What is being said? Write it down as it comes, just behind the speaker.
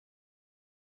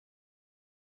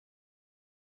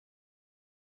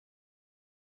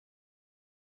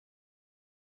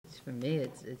for me,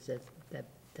 it's just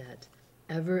that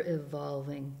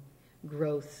ever-evolving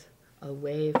growth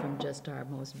away from just our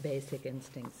most basic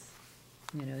instincts.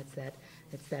 You know,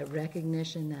 it's that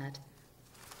recognition that,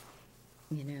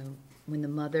 you know, when the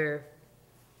mother's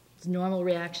normal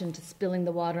reaction to spilling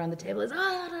the water on the table is,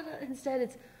 instead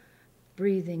it's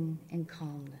breathing in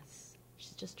calmness.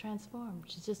 She's just transformed.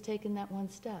 She's just taken that one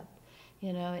step.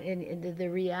 You know, and the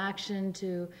reaction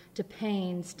to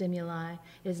pain stimuli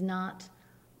is not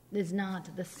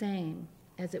the same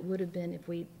as it would have been if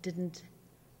we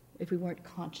weren't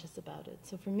conscious about it.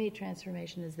 So for me,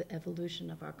 transformation is the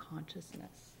evolution of our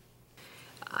consciousness.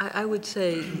 I would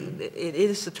say it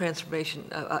is the transformation,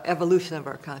 evolution of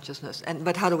our consciousness.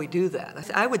 But how do we do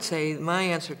that? I would say my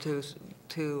answer to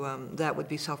that would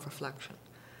be self-reflection.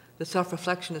 The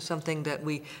self-reflection is something that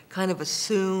we kind of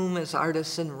assume as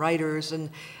artists and writers,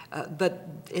 but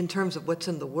in terms of what's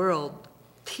in the world,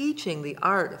 teaching the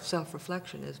art of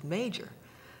self-reflection is major.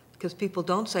 Because people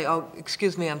don't say, oh,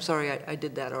 excuse me, I'm sorry I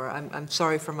did that, or I'm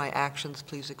sorry for my actions,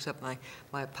 please accept my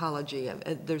apology.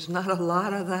 There's not a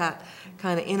lot of that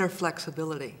kind of inner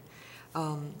flexibility.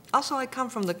 Also, I come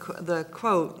from the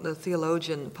quote, the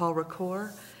theologian Paul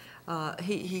Ricoeur.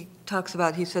 He talks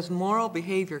about, he says, moral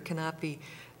behavior cannot be,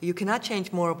 you cannot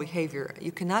change moral behavior.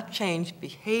 You cannot change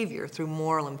behavior through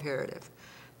moral imperative,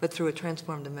 but through a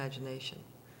transformed imagination.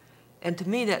 And to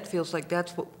me, that feels like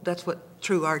that's what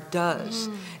true art does,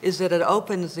 is that it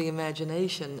opens the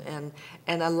imagination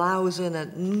and allows in a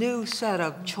new set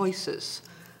of choices,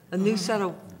 a new set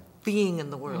of being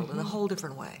in the world in a whole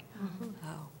different way.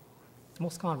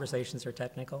 Most conversations are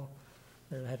technical.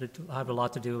 They have a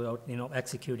lot to do with, you know,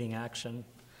 executing action,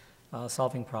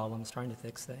 solving problems, trying to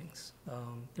fix things.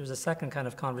 There's a second kind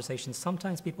of conversation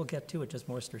sometimes people get to, which is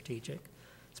more strategic.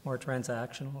 It's more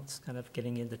transactional. It's kind of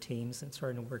getting into teams and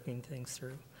starting to working things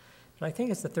through. But I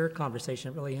think it's the third conversation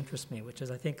that really interests me, which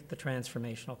is, I think, the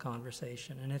transformational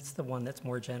conversation. And it's the one that's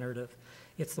more generative.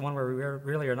 It's the one where we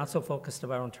really are not so focused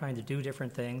about on trying to do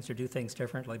different things or do things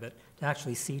differently, but to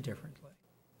actually see differently.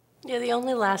 Yeah, the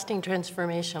only lasting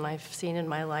transformation I've seen in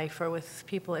my life or with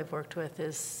people I've worked with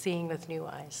is seeing with new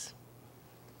eyes.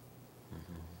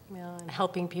 You know, and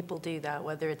helping people do that,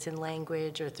 whether it's in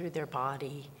language or through their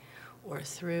body, or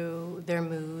through their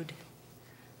mood,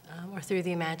 or through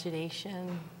the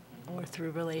imagination, or through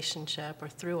relationship, or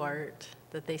through art,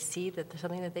 that they see that there's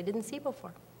something that they didn't see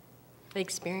before. They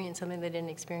experience something they didn't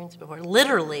experience before.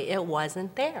 Literally, it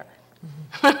wasn't there.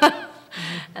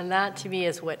 And that, to me,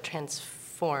 is what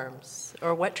transforms,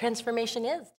 or what transformation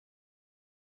is.